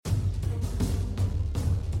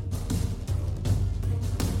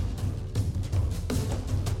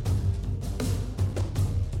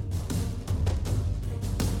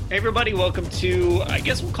Hey everybody, welcome to, I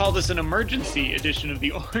guess we'll call this an emergency edition of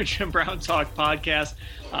the Orange and Brown Talk podcast.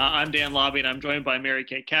 I'm Dan Lobby and I'm joined by Mary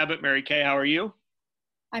Kay Cabot. Mary Kay, how are you?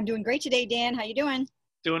 I'm doing great today, Dan. How you doing?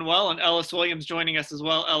 Doing well. And Ellis Williams joining us as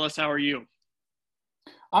well. Ellis, how are you?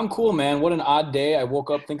 I'm cool, man. What an odd day. I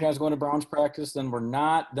woke up thinking I was going to Browns practice, then we're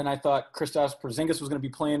not. Then I thought Kristaps Porzingis was going to be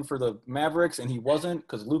playing for the Mavericks, and he wasn't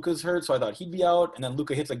because Luka's hurt, so I thought he'd be out. And then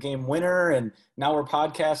Luka hits a game winner, and now we're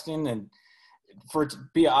podcasting. And for it to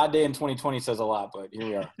be an odd day in 2020 says a lot, but here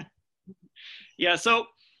we are. Yeah, so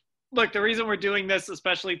look, the reason we're doing this,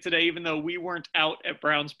 especially today, even though we weren't out at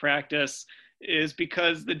Browns practice, is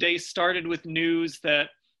because the day started with news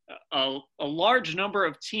that a large number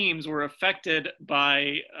of teams were affected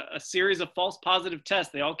by a series of false positive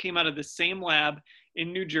tests. They all came out of the same lab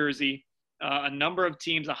in New Jersey. A number of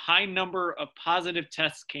teams, a high number of positive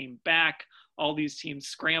tests came back. All these teams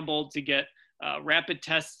scrambled to get rapid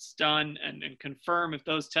tests done and confirm if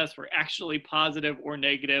those tests were actually positive or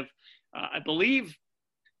negative. I believe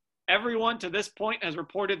everyone to this point has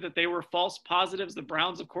reported that they were false positives. The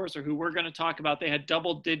Browns, of course, are who we're going to talk about. They had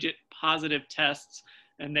double-digit positive tests,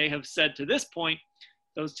 and they have said to this point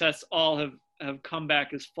those tests all have come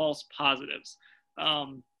back as false positives.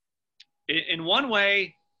 In one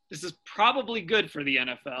way, this is probably good for the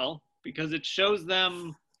NFL because it shows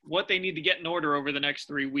them what they need to get in order over the next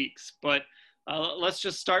 3 weeks. But let's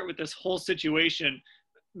just start with this whole situation.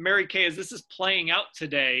 Mary Kay, as this is playing out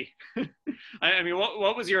today, I mean,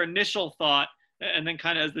 what was your initial thought, and then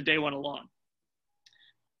kind of as the day went along?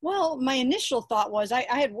 Well, my initial thought was I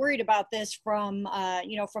had worried about this from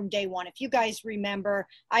day one. If you guys remember,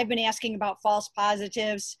 I've been asking about false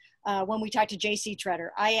positives when we talked to J.C.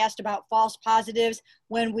 Tretter. I asked about false positives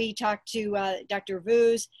when we talked to Dr.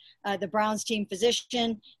 Vuz, the Browns team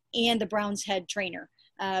physician, and the Browns head trainer,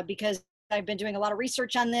 because I've been doing a lot of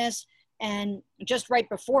research on this. And just right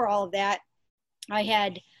before all of that, I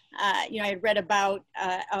had read about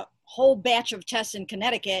a whole batch of tests in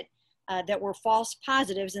Connecticut that were false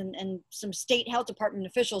positives, and some state health department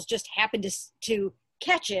officials just happened to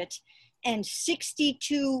catch it, and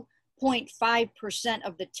 62.5%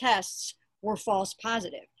 of the tests were false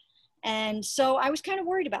positive. And so I was kind of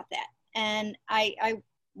worried about that. And I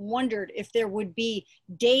wondered if there would be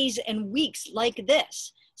days and weeks like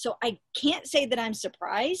this. So I can't say that I'm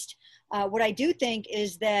surprised. What I do think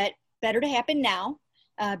is that better to happen now,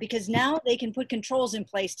 because now they can put controls in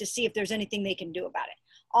place to see if there's anything they can do about it.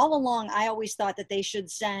 All along, I always thought that they should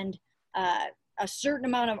send a certain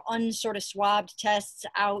amount of unsort of swabbed tests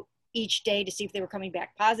out each day to see if they were coming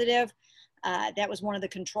back positive. That was one of the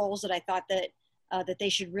controls that I thought that they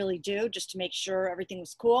should really do, just to make sure everything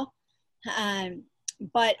was cool.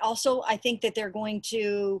 But also, I think that they're going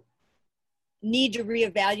to need to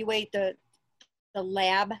reevaluate the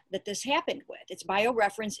lab that this happened with. It's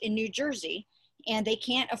BioReference in New Jersey, and they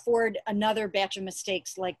can't afford another batch of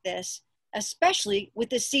mistakes like this, especially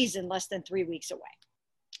with this season less than 3 weeks away.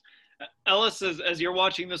 Ellis, as you're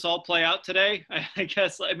watching this all play out today, I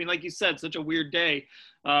guess, I mean, like you said, such a weird day.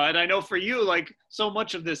 And I know for you, like, so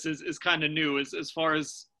much of this is kind of new as far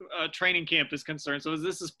as training camp is concerned. So as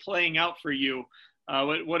this is playing out for you,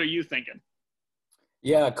 what are you thinking?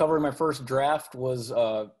 Yeah, covering my first draft was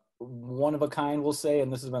one of a kind, we'll say,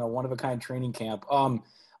 and this has been a one-of-a-kind training camp.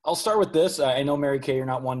 I'll start with this. I know, Mary Kay, you're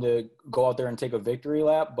not one to go out there and take a victory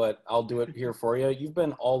lap, but I'll do it here for you. You've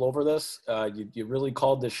been all over this. You really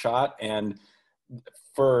called this shot. And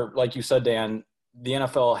for, like you said, Dan, the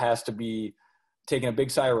NFL has to be taking a big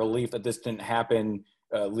sigh of relief that this didn't happen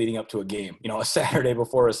leading up to a game. You know, a Saturday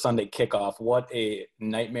before a Sunday kickoff. What a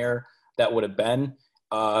nightmare that would have been.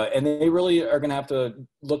 And they really are going to have to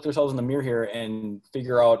look themselves in the mirror here and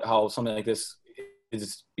figure out how something like this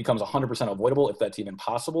becomes 100% avoidable, if that's even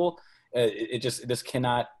possible. This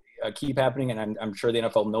cannot keep happening, and I'm sure the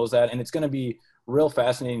NFL knows that. And it's going to be real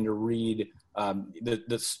fascinating to read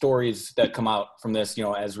the stories that come out from this, you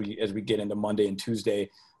know, as we get into Monday and Tuesday,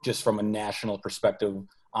 just from a national perspective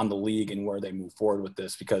on the league and where they move forward with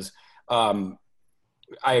this. Because I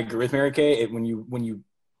agree with Mary Kay. When you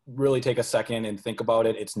really take a second and think about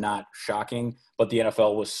it, it's not shocking. But the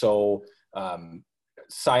NFL was so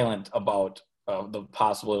silent about the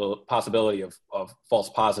possibility of false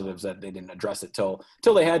positives that they didn't address it till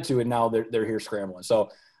they had to, and now they're here scrambling. So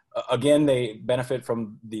again, they benefit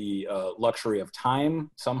from the luxury of time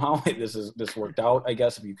somehow. This worked out, I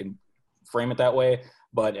guess, if you can frame it that way.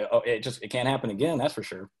 But it can't happen again. That's for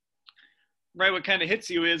sure. Right. What kind of hits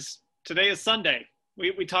you is today is Sunday.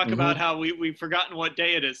 We talk about how we've forgotten what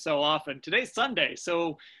day it is so often. Today's Sunday.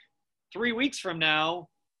 So 3 weeks from now,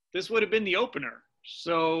 this would have been the opener.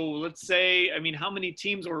 So let's say, I mean, how many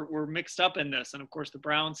teams were mixed up in this? And of course, the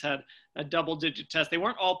Browns had a double-digit test. They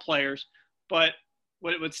weren't all players, but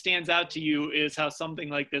what stands out to you is how something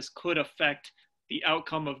like this could affect the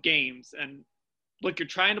outcome of games. And look, you're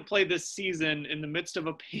trying to play this season in the midst of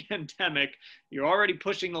a pandemic. You're already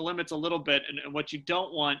pushing the limits a little bit. And what you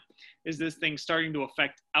don't want is this thing starting to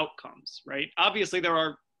affect outcomes, right? Obviously, there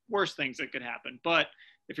are worse things that could happen. But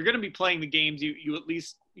if you're going to be playing the games, you at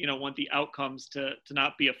least, want the outcomes to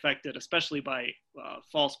not be affected, especially by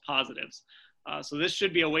false positives. So this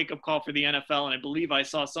should be a wake-up call for the NFL. And I believe I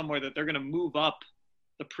saw somewhere that they're going to move up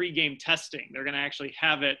the pregame testing. They're going to actually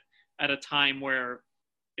have it at a time where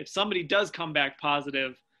if somebody does come back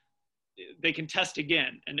positive, they can test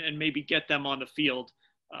again and maybe get them on the field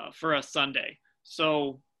for a Sunday.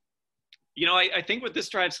 So, I think what this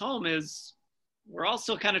drives home is we're all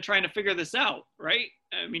still kind of trying to figure this out, right?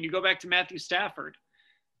 I mean, you go back to Matthew Stafford.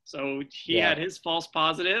 So he had his false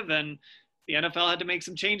positive, and the NFL had to make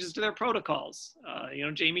some changes to their protocols.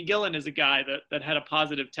 Jamie Gillen is a guy that had a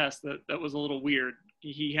positive test that was a little weird.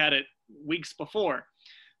 He had it weeks before.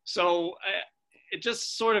 So it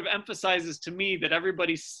just sort of emphasizes to me that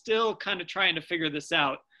everybody's still kind of trying to figure this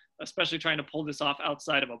out, especially trying to pull this off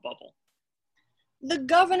outside of a bubble. The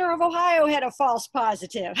governor of Ohio had a false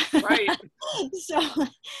positive. Right. So,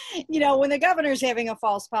 when the governor's having a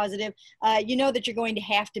false positive, that you're going to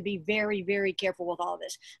have to be very, very careful with all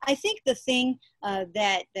this. I think the thing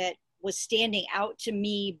that was standing out to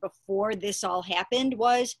me before this all happened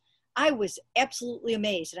was I was absolutely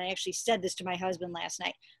amazed. And I actually said this to my husband last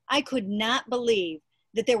night. I could not believe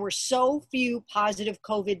that there were so few positive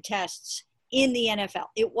COVID tests in the NFL.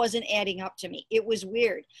 It wasn't adding up to me. It was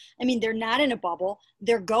weird. I mean, they're not in a bubble.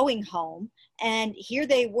 They're going home. And here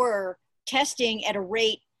they were testing at a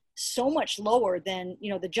rate so much lower than,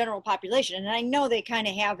 the general population. And I know they kind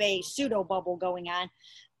of have a pseudo bubble going on,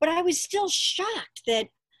 but I was still shocked that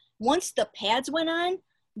once the pads went on,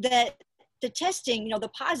 that the testing, the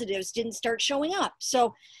positives didn't start showing up.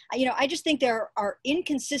 So, I just think there are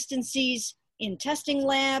inconsistencies in testing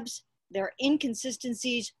labs. There are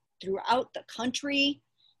inconsistencies throughout the country.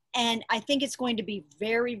 And I think it's going to be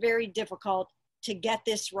very, very difficult to get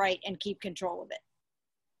this right and keep control of it.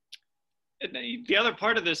 And the other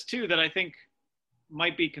part of this too, that I think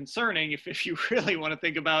might be concerning if you really want to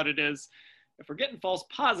think about it, is if we're getting false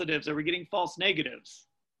positives, are we getting false negatives?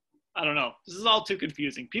 I don't know. This is all too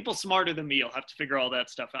confusing. People smarter than me will have to figure all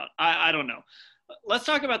that stuff out. I don't know. Let's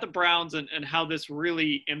talk about the Browns and how this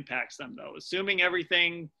really impacts them, though. Assuming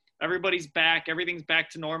everybody's back, everything's back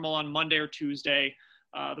to normal on Monday or Tuesday.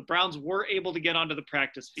 The Browns were able to get onto the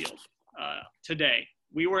practice field today.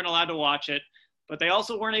 We weren't allowed to watch it, but they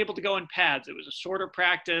also weren't able to go in pads. It was a shorter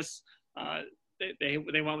practice. They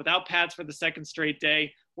went without pads for the second straight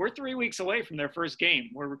day. We're 3 weeks away from their first game.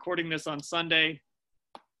 We're recording this on Sunday.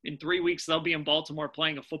 In 3 weeks, they'll be in Baltimore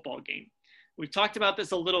playing a football game. We've talked about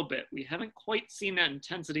this a little bit. We haven't quite seen that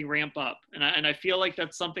intensity ramp up, and I feel like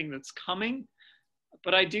that's something that's coming.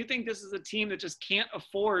 But I do think this is a team that just can't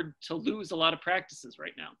afford to lose a lot of practices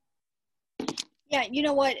right now. Yeah, you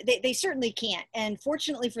know what? They certainly can't. And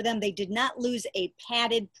fortunately for them, they did not lose a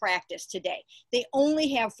padded practice today. They only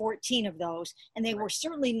have 14 of those, and they were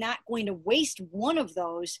certainly not going to waste one of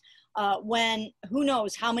those when who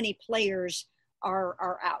knows how many players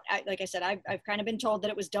are out. Like I said, I've kind of been told that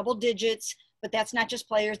it was double digits, but that's not just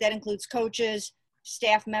players. That includes coaches,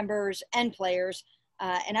 staff members, and players.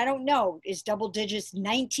 And I don't know, is double digits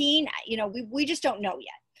 19? We just don't know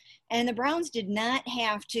yet. And the Browns did not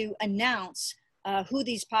have to announce who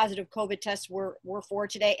these positive COVID tests were for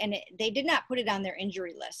today. And they did not put it on their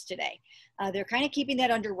injury list today. They're kind of keeping that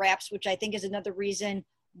under wraps, which I think is another reason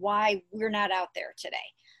why we're not out there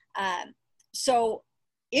today. So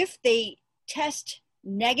if they test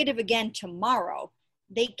negative again tomorrow,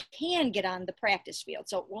 they can get on the practice field.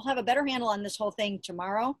 So we'll have a better handle on this whole thing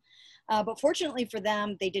tomorrow. But fortunately for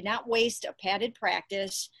them, they did not waste a padded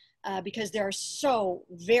practice because there are so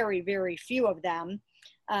very, very few of them.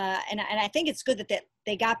 And I think it's good that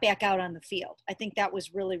they got back out on the field. I think that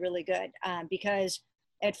was really, really good because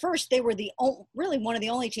at first they were really one of the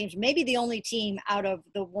only teams, maybe the only team out of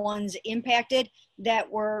the ones impacted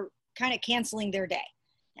that were kind of canceling their day.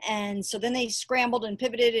 And so then they scrambled and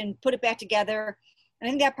pivoted and put it back together. And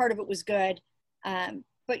I think that part of it was good.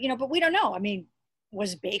 But we don't know. I mean,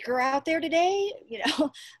 was Baker out there today?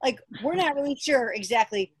 We're not really sure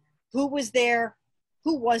exactly who was there,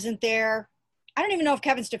 who wasn't there. I don't even know if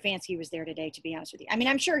Kevin Stefanski was there today, to be honest with you. I mean,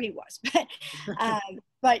 I'm sure he was,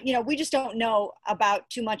 but we just don't know about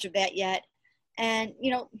too much of that yet. And,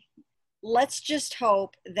 let's just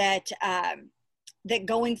hope that that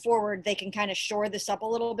going forward, they can kind of shore this up a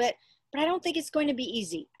little bit, but I don't think it's going to be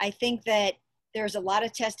easy. I think that there's a lot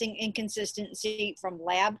of testing inconsistency from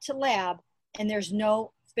lab to lab, and there's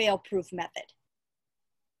no fail-proof method.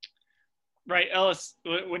 Right, Ellis,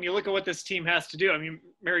 when you look at what this team has to do, I mean,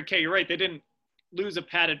 Mary Kay, you're right. They didn't lose a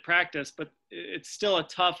padded practice, but it's still a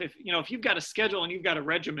tough, if you've got a schedule and you've got a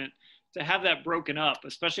regiment, to have that broken up,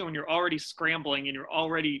 especially when you're already scrambling and you're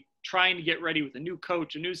already trying to get ready with a new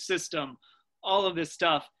coach, a new system, all of this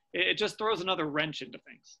stuff, it just throws another wrench into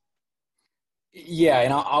things. Yeah,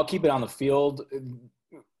 and I'll keep it on the field.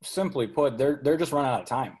 Simply put, they're just running out of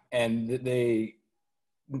time, and they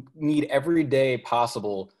need every day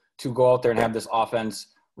possible to go out there and have this offense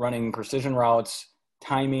running precision routes,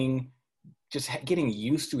 timing, just getting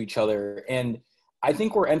used to each other. And I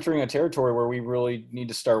think we're entering a territory where we really need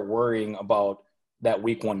to start worrying about that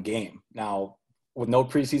week 1 game. Now, with no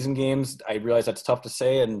preseason games, I realize that's tough to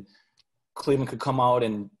say, and Cleveland could come out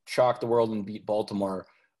and shock the world and beat Baltimore.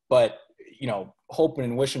 But, hoping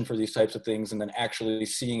and wishing for these types of things and then actually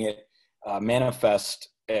seeing it manifest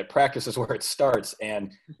at practice is where it starts.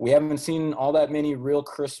 And we haven't seen all that many real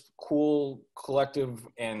crisp, cool, collective,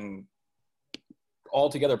 and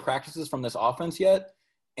all-together practices from this offense yet.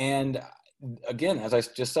 And again, as I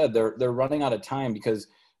just said, they're running out of time because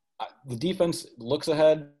the defense looks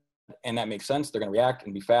ahead, and that makes sense. They're going to react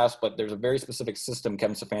and be fast, but there's a very specific system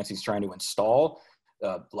Kevin Stefanski's trying to install.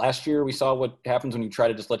 Last year, we saw what happens when you try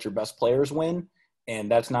to just let your best players win, and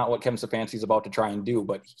that's not what Kevin Stefanski's about to try and do,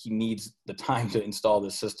 but he needs the time to install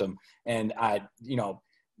this system. And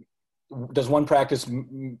does one practice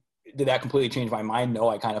 – did that completely change my mind? No,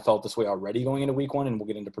 I kind of felt this way already going into week 1, and we'll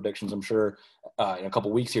get into predictions, I'm sure, in a couple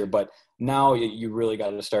of weeks here. But now you really got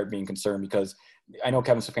to start being concerned, because I know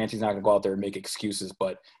Kevin Stefanski's not going to go out there and make excuses,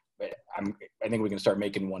 but I think we can start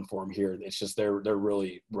making one for him here. It's just they're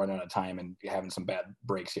really running out of time and having some bad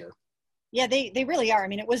breaks here. Yeah, they really are. I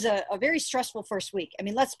mean, it was a very stressful first week. I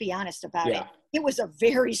mean, let's be honest about it. It was a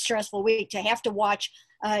very stressful week to have to watch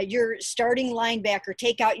your starting linebacker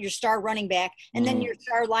take out your star running back, and then your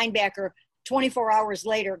star linebacker 24 hours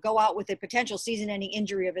later go out with a potential season-ending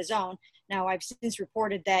injury of his own. Now, I've since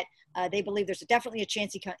reported that they believe there's definitely a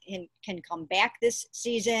chance he can come back this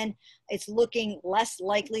season. It's looking less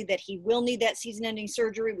likely that he will need that season-ending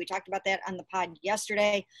surgery. We talked about that on the pod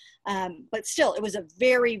yesterday. But still, it was a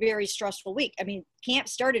very, very stressful week. I mean, camp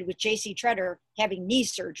started with J.C. Tretter having knee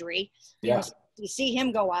surgery. You see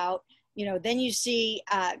him go out. Then you see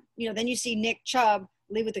Nick Chubb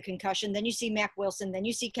leave with a concussion. Then you see Mack Wilson. Then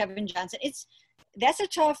you see Kevin Johnson. That's a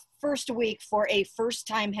tough first week for a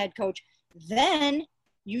first-time head coach. Then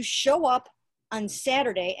you show up on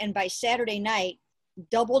Saturday, and by Saturday night,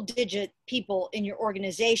 double-digit people in your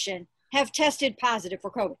organization have tested positive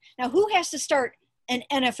for COVID. Now, who has to start an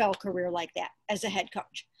NFL career like that as a head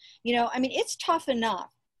coach? I mean, it's tough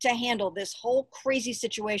enough to handle this whole crazy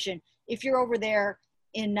situation if you're over there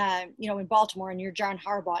in Baltimore and you're John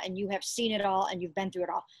Harbaugh and you have seen it all and you've been through it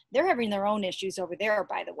all. They're having their own issues over there,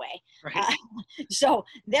 by the way. Right. So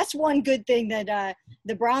that's one good thing that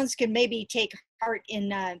the Browns can maybe take heart in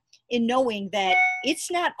knowing that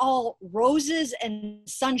it's not all roses and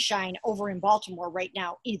sunshine over in Baltimore right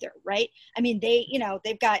now either, right? I mean,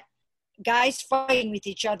 they've got guys fighting with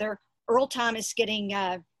each other. Earl Thomas getting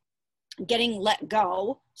let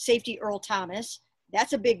go, safety Earl Thomas.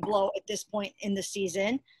 That's a big blow at this point in the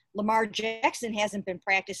season. Lamar Jackson hasn't been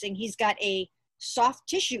practicing. He's got a soft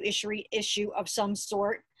tissue issue of some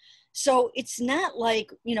sort. So it's not like,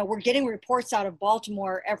 we're getting reports out of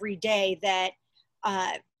Baltimore every day that,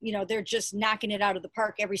 they're just knocking it out of the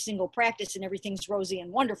park every single practice and everything's rosy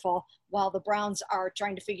and wonderful, while the Browns are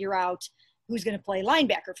trying to figure out who's going to play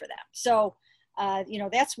linebacker for them. So,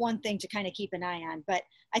 that's one thing to kind of keep an eye on. But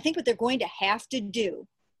I think what they're going to have to do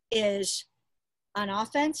is, on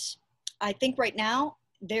offense, I think right now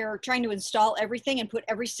they're trying to install everything and put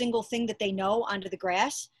every single thing that they know onto the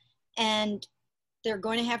grass. And they're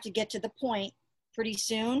going to have to get to the point pretty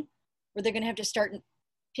soon where they're going to have to start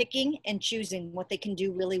picking and choosing what they can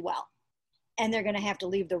do really well. And they're going to have to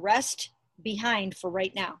leave the rest behind for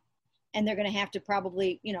right now. And they're going to have to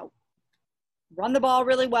probably, run the ball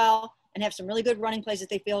really well and have some really good running plays that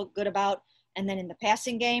they feel good about. And then in the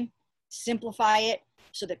passing game, simplify it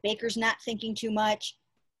so that Baker's not thinking too much,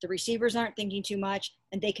 the receivers aren't thinking too much,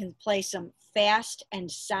 and they can play some fast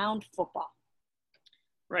and sound football.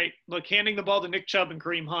 Right. Look, handing the ball to Nick Chubb and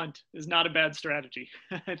Kareem Hunt is not a bad strategy.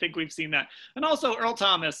 I think we've seen that. And also Earl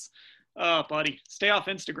Thomas, buddy, stay off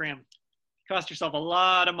Instagram. Cost yourself a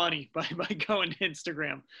lot of money by going to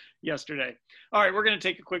Instagram yesterday. All right, we're going to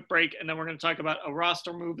take a quick break, and then we're going to talk about a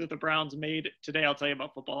roster move that the Browns made today. I'll tell you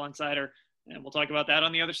about Football Insider. And we'll talk about that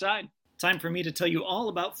on the other side. Time for me to tell you all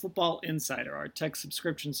about Football Insider, our text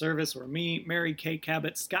subscription service where me, Mary Kay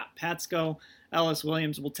Cabot, Scott Patsko, Ellis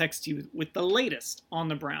Williams will text you with the latest on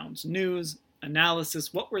the Browns, news,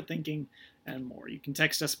 analysis, what we're thinking, and more. You can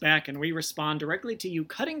text us back and we respond directly to you,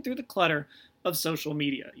 cutting through the clutter of social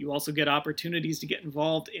media. You also get opportunities to get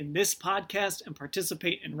involved in this podcast and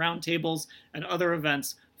participate in roundtables and other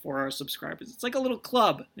events for our subscribers. It's like a little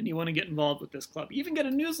club, and you want to get involved with this club. You even get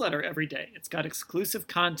a newsletter every day. It's got exclusive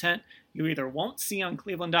content you either won't see on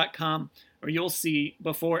cleveland.com or you'll see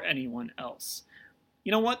before anyone else.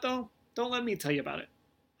 You know what, though? Don't let me tell you about it.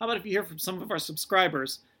 How about if you hear from some of our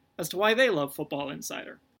subscribers as to why they love Football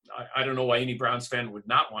Insider? I don't know why any Browns fan would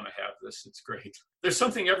not want to have this. It's great. There's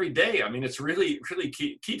something every day. I mean, it's really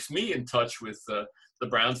keeps me in touch with the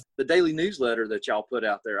Browns. The daily newsletter that y'all put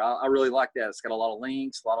out there, I really like that. It's got a lot of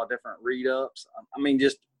links, a lot of different read-ups. I mean,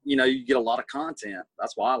 just, you get a lot of content.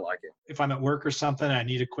 That's why I like it. If I'm at work or something, I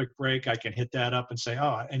need a quick break, I can hit that up and say,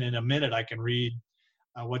 and in a minute I can read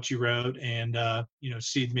what you wrote and,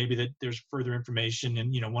 see maybe that there's further information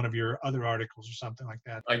in, one of your other articles or something like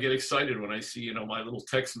that. I get excited when I see, my little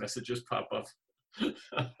text messages pop up.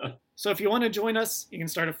 So if you want to join us, you can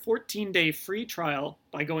start a 14-day free trial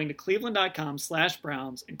by going to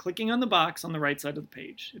cleveland.com/Browns and clicking on the box on the right side of the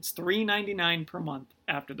page. It's $3.99 per month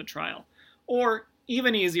after the trial. Or,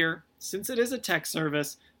 even easier, since it is a text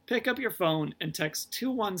service, pick up your phone and text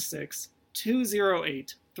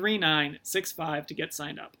 216-208-3965 to get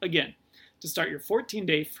signed up. Again, to start your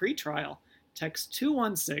 14-day free trial, text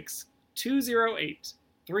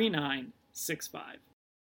 216-208-3965.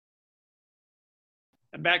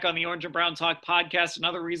 And back on the Orange and Brown Talk podcast,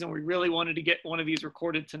 another reason we really wanted to get one of these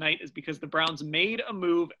recorded tonight is because the Browns made a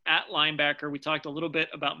move at linebacker. We talked a little bit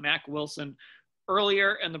about Mack Wilson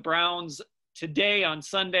earlier, and the Browns today on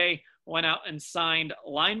Sunday went out and signed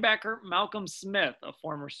linebacker Malcolm Smith, a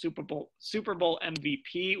former Super Bowl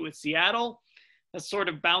MVP with Seattle. Has sort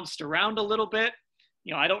of bounced around a little bit.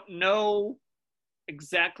 I don't know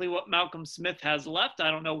exactly what Malcolm Smith has left.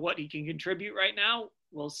 I don't know what he can contribute right now.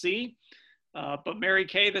 We'll see. But Mary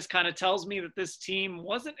Kay, this kind of tells me that this team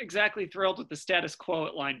wasn't exactly thrilled with the status quo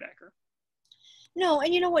at linebacker. No,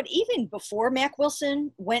 and you know what? Even before Mack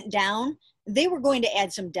Wilson went down, they were going to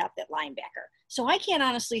add some depth at linebacker. So I can't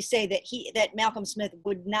honestly say that Malcolm Smith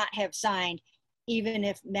would not have signed even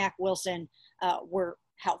if Mack Wilson were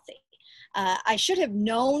healthy. I should have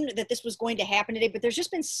known that this was going to happen today, but there's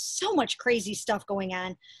just been so much crazy stuff going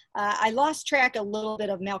on. I lost track a little bit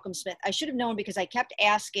of Malcolm Smith. I should have known because I kept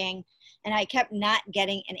asking and I kept not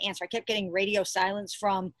getting an answer. I kept getting radio silence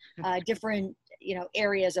from different,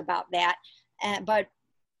 areas about that. But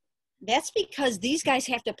that's because these guys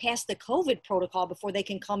have to pass the COVID protocol before they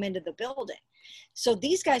can come into the building. So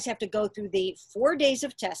these guys have to go through the 4 days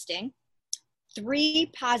of testing,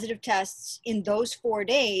 3 positive tests in those 4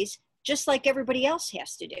 days, just like everybody else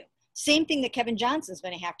has to do. Same thing that Kevin Johnson's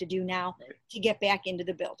going to have to do now to get back into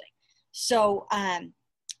the building. So,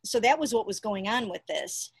 so that was what was going on with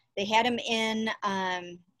this. They had him in,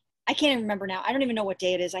 I can't even remember now. I don't even know what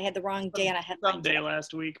day it is. I had the wrong day on a headline. Some day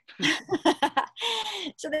last week.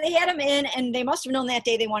 So they had him in, and they must have known that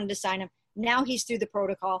day they wanted to sign him. Now he's through the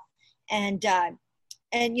protocol. And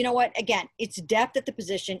you know what? Again, it's depth at the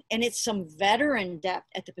position, and it's some veteran depth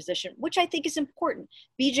at the position, which I think is important.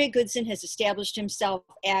 B.J. Goodson has established himself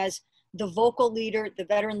as the vocal leader, the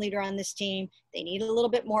veteran leader on this team. They need a little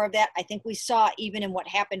bit more of that. I think we saw even in what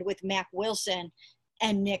happened with Mack Wilson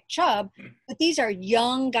and Nick Chubb, but these are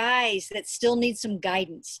young guys that still need some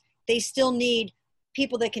guidance. They still need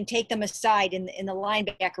people that can take them aside in the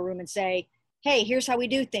linebacker room and say, hey, here's how we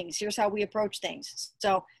do things. Here's how we approach things.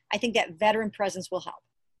 So I think that veteran presence will help.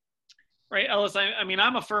 Right, Ellis. I mean,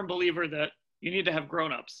 I'm a firm believer that you need to have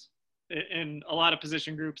grown-ups in a lot of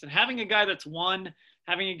position groups, and having a guy that's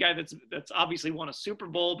having a guy that's obviously won a Super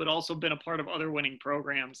Bowl, but also been a part of other winning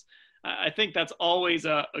programs. I think that's always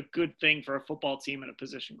a good thing for a football team in a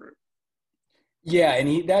position group. Yeah,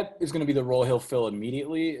 and that is going to be the role he'll fill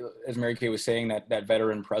immediately. As Mary Kay was saying, that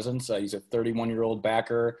veteran presence. He's a 31-year-old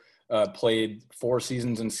backer, played 4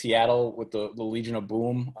 seasons in Seattle with the Legion of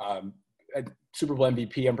Boom, Super Bowl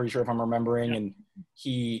MVP, I'm pretty sure if I'm remembering. And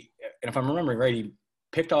if I'm remembering right, he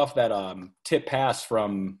picked off that tip pass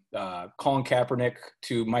from Colin Kaepernick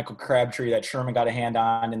to Michael Crabtree that Sherman got a hand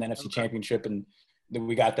on in the NFC Championship. And then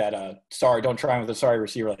we got that don't try with a sorry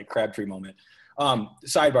receiver like Crabtree moment.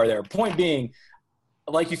 Sidebar there. Point being,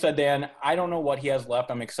 like you said, Dan, I don't know what he has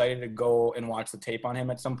left. I'm excited to go and watch the tape on him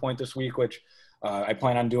at some point this week, which I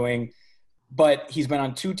plan on doing. But he's been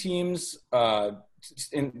on 2 teams.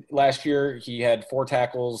 In last year, he had 4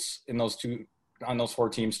 tackles in those 2 on those 4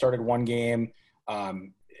 teams, started 1 game.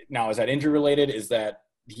 Now, is that injury related? Is that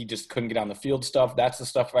he just couldn't get on the field stuff? That's the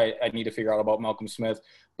stuff I need to figure out about Malcolm Smith.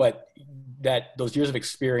 But that those years of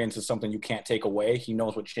experience is something you can't take away. He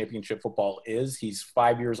knows what championship football is. He's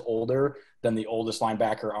 5 years older than the oldest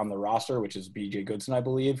linebacker on the roster, which is B.J. Goodson, I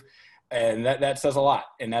believe. And that says a lot.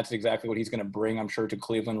 And that's exactly what he's going to bring, I'm sure, to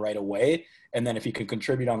Cleveland right away. And then if he can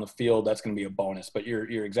contribute on the field, that's going to be a bonus. But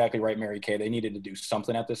you're exactly right, Mary Kay. They needed to do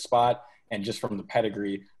something at this spot. And just from the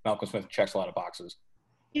pedigree, Malcolm Smith checks a lot of boxes.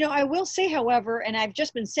 I will say, however, and I've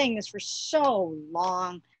just been saying this for so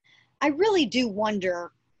long, I really do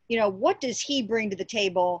wonder, what does he bring to the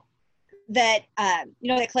table that,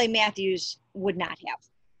 that Clay Matthews would not have?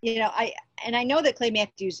 I know that Clay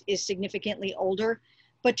Matthews is significantly older,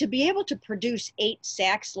 but to be able to produce 8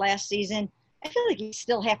 sacks last season, I feel like he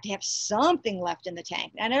still have to have something left in the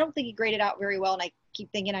tank. And I don't think he graded out very well. And I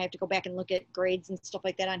keep thinking I have to go back and look at grades and stuff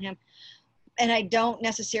like that on him. And I don't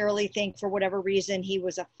necessarily think for whatever reason he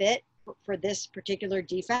was a fit for this particular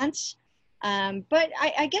defense. But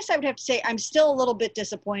I guess I would have to say I'm still a little bit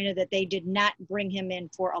disappointed that they did not bring him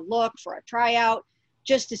in for a look, for a tryout,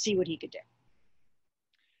 just to see what he could do.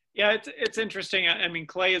 Yeah, it's interesting. I mean,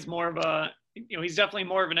 Clay is more of a, he's definitely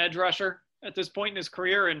more of an edge rusher at this point in his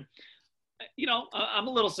career. And, I'm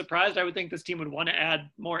a little surprised. I would think this team would want to add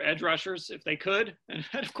more edge rushers if they could. And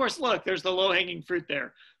of course, look, there's the low hanging fruit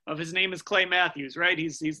there of his name is Clay Matthews, right?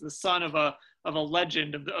 He's the son of a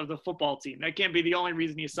legend of the football team. That can't be the only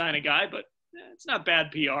reason you sign a guy, but it's not bad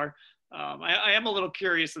PR. I am a little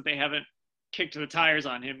curious that they haven't kicked the tires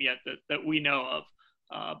on him yet that we know of.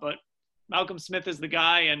 But Malcolm Smith is the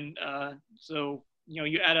guy. And so,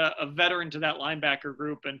 you add a veteran to that linebacker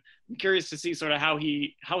group, and I'm curious to see sort of how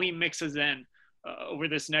he mixes in over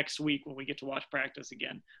this next week when we get to watch practice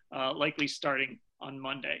again, likely starting on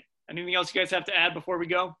Monday. Anything else you guys have to add before we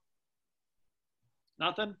go?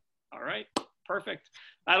 Nothing? All right, perfect.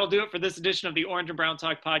 That'll do it for this edition of the Orange and Brown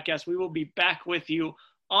Talk podcast. We will be back with you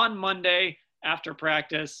on Monday after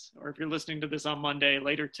practice, or if you're listening to this on Monday,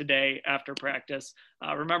 later today after practice.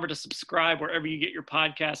 Remember to subscribe wherever you get your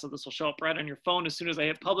podcast, so this will show up right on your phone as soon as I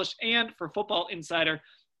hit publish. And for Football Insider,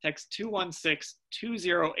 text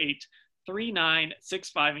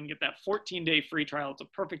 216-208-3965 and get that 14-day free trial. It's a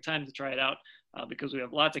perfect time to try it out because we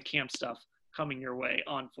have lots of camp stuff coming your way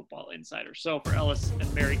on Football Insider. So for Ellis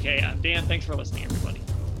and Mary Kay, I'm Dan. Thanks for listening, everybody.